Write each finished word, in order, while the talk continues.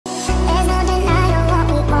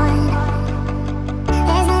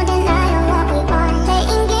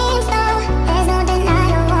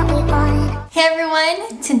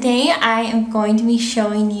Today I am going to be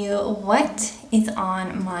showing you what is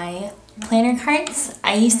on my planner carts.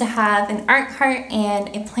 I used to have an art cart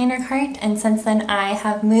and a planner cart, and since then I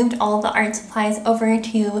have moved all the art supplies over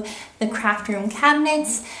to the craft room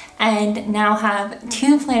cabinets and now have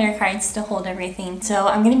two planner carts to hold everything. So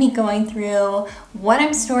I'm going to be going through what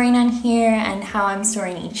I'm storing on here and how I'm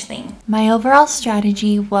storing each thing. My overall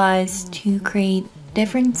strategy was to create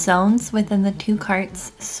different zones within the two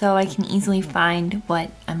carts so I can easily find what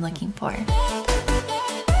I'm looking for.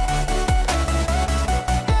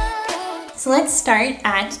 So let's start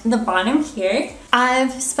at the bottom here.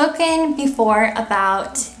 I've spoken before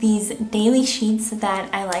about these daily sheets that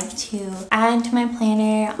I like to add to my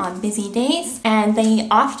planner on busy days, and they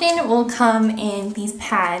often will come in these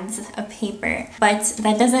pads of paper, but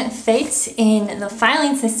that doesn't fit in the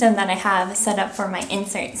filing system that I have set up for my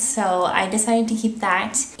inserts, so I decided to keep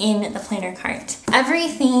that in the planner cart.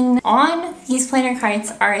 Everything on these planner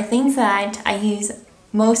carts are things that I use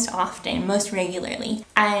most often, most regularly.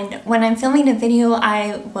 And when I'm filming a video,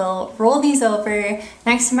 I will roll these over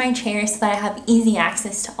next to my chair so that I have easy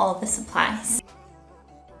access to all the supplies.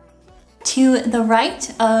 To the right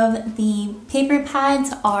of the paper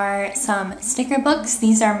pads are some sticker books.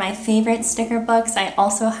 These are my favorite sticker books. I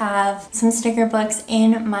also have some sticker books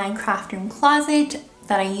in my craft room closet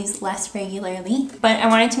that I use less regularly, but I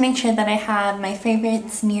wanted to make sure that I have my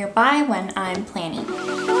favorites nearby when I'm planning.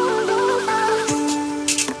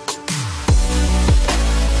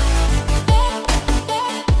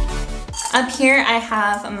 Up here I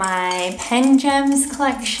have my pen gems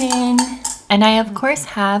collection, and I of course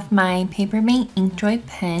have my Papermate Inkjoy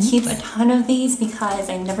pens. I keep a ton of these because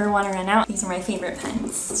I never want to run out. These are my favorite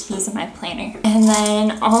pens to use in my planner. And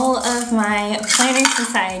then all of my Planner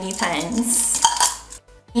Society pens.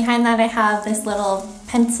 Behind that I have this little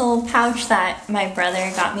pencil pouch that my brother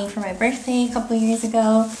got me for my birthday a couple years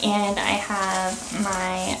ago, and I have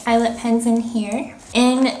my eyelet pens in here.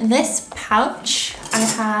 In this pouch I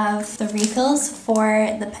have the refills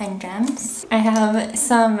for the pen gems. I have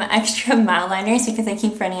some extra Mildliners because I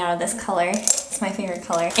keep running out of this color. It's my favorite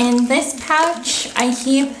color. In this pouch I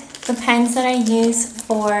keep the pens that I use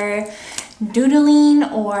for doodling,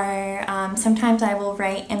 or sometimes I will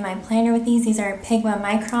write in my planner with these. These are Pigma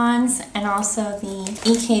Microns and also the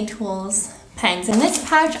EK Tools pens. In this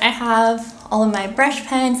pouch I have all of my brush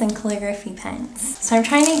pens and calligraphy pens. So I'm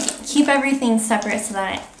trying to keep everything separate so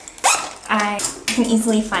that I can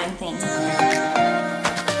easily find things.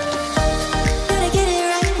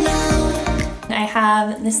 I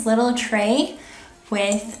have this little tray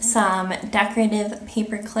with some decorative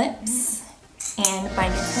paper clips and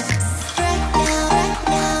binder clips.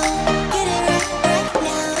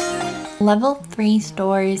 Level 3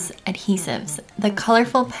 stores adhesives, the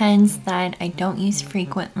colorful pens that I don't use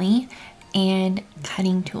frequently, and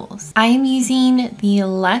cutting tools. I am using the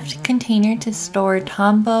left container to store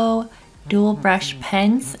Tombow dual brush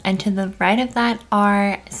pens, and to the right of that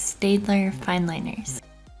are Staedtler fine liners.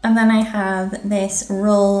 And then I have this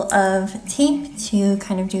roll of tape to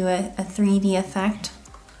kind of do a 3D effect.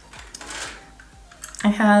 I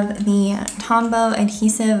have the Tombow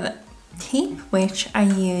adhesive tape, which I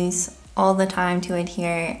use all the time to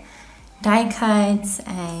adhere die cuts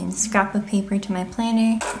and scrap of paper to my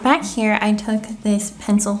planner. Back here I took this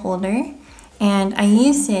pencil holder and I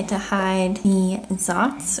used it to hide the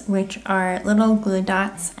zots, which are little glue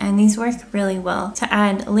dots, and these work really well to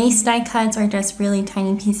add lace die cuts or just really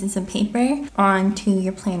tiny pieces of paper onto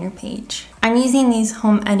your planner page. I'm using these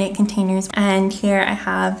home edit containers, and here I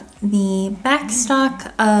have the back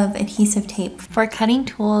stock of adhesive tape. For cutting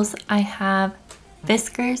tools I have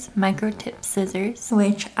Fiskars micro tip scissors,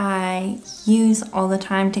 which I use all the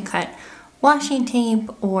time to cut washi tape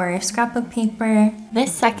or scrapbook paper.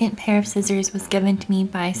 This second pair of scissors was given to me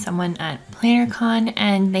by someone at PlannerCon,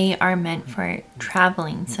 and they are meant for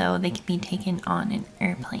traveling, so they can be taken on an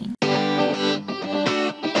airplane.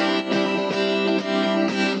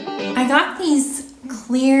 I got these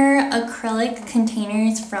clear acrylic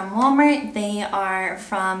containers from Walmart. They are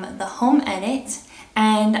from the Home Edit,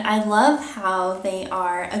 and I love how they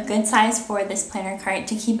are a good size for this planner cart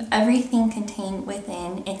to keep everything contained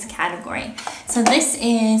within its category. So this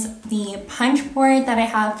is the punch board that I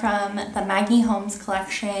have from the Maggie Holmes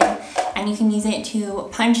collection, and you can use it to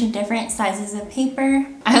punch different sizes of paper.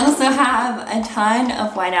 I also have a ton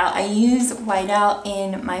of Wite Out. I use Wite Out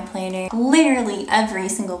in my planner literally every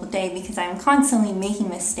single day because I'm constantly making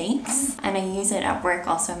mistakes, and I use it at work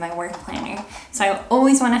also in my work planner. So I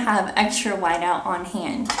always want to have extra Wite Out on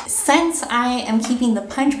hand. Since I am keeping the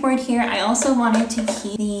punch board here, I also wanted to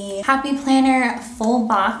keep the Happy Planner full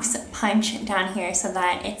box punch down here so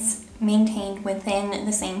that it's maintained within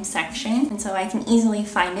the same section, and so I can easily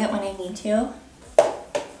find it when I need to.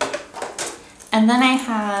 And then I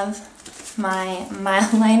have my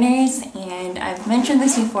Mildliners, and I've mentioned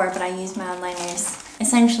this before, but I use Mildliners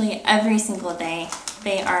essentially every single day.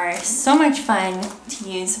 They are so much fun to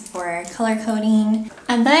use for color coding.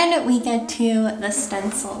 And then we get to the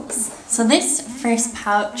stencils. So this first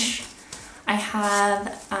pouch, I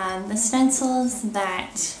have the stencils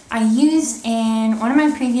that I used in one of my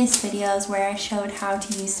previous videos where I showed how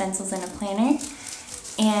to use stencils in a planner.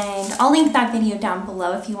 And I'll link that video down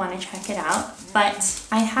below if you want to check it out. But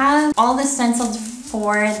I have all the stencils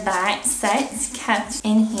for that set kept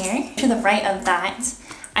in here. To the right of that,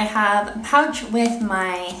 I have a pouch with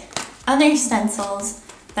my other stencils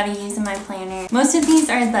that I use in my planner. Most of these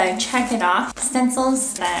are the Check It Off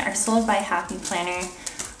stencils that are sold by Happy Planner,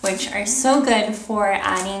 which are so good for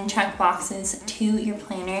adding check boxes to your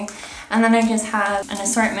planner. And then I just have an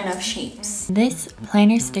assortment of shapes. This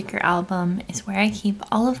planner sticker album is where I keep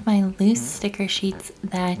all of my loose sticker sheets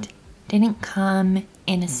that didn't come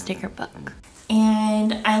in a sticker book.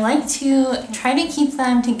 And I like to try to keep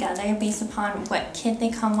them together based upon what kit they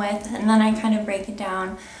come with, and then I kind of break it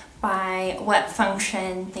down by what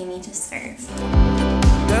function they need to serve.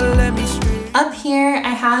 Up here I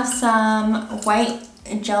have some white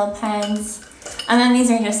gel pens, and then these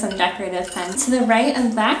are just some decorative pens. To the right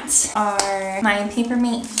of that are my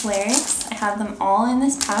Papermate flares. I have them all in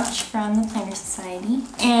this pouch from the Planner Society.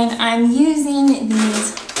 And I'm using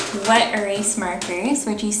these wet erase markers,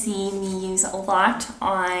 which you see me use a lot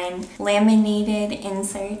on laminated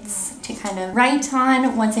inserts to kind of write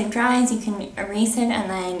on. Once it dries, you can erase it and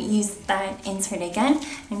then use that insert again.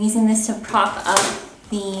 I'm using this to prop up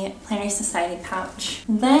the Planner Society pouch.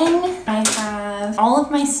 Then I have all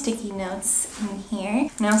of my sticky notes in here,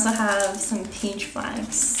 and I also have some page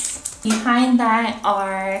flags. Behind that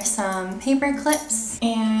are some paper clips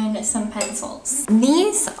and some pencils.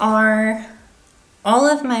 These are all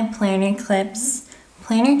of my planner clips,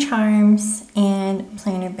 planner charms, and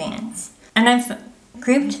planner bands. And I've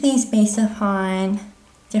grouped these based upon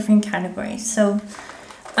different categories. So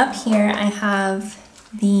up here I have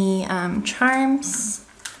the charms,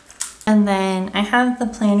 and then I have the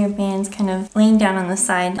planner bands kind of laying down on the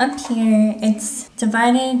side. Up here it's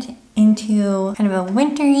divided into kind of a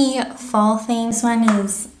wintry fall theme. This one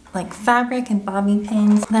is like fabric and bobby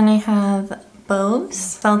pins. Then I have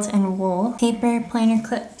bows, felt and wool, paper planner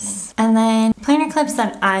clips, and then planner clips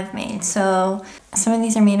that I've made. So some of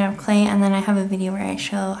these are made out of clay, and then I have a video where I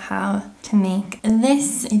show how to make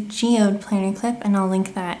this geode planner clip, and I'll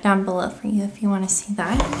link that down below for you if you want to see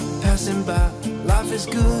that. Life is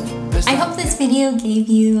good. I hope this video gave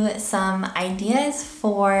you some ideas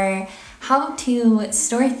for how to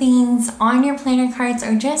store things on your planner cards,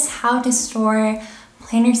 or just how to store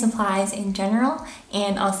planner supplies in general,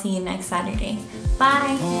 and I'll see you next Saturday.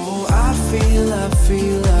 Bye! Oh, I feel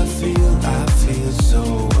so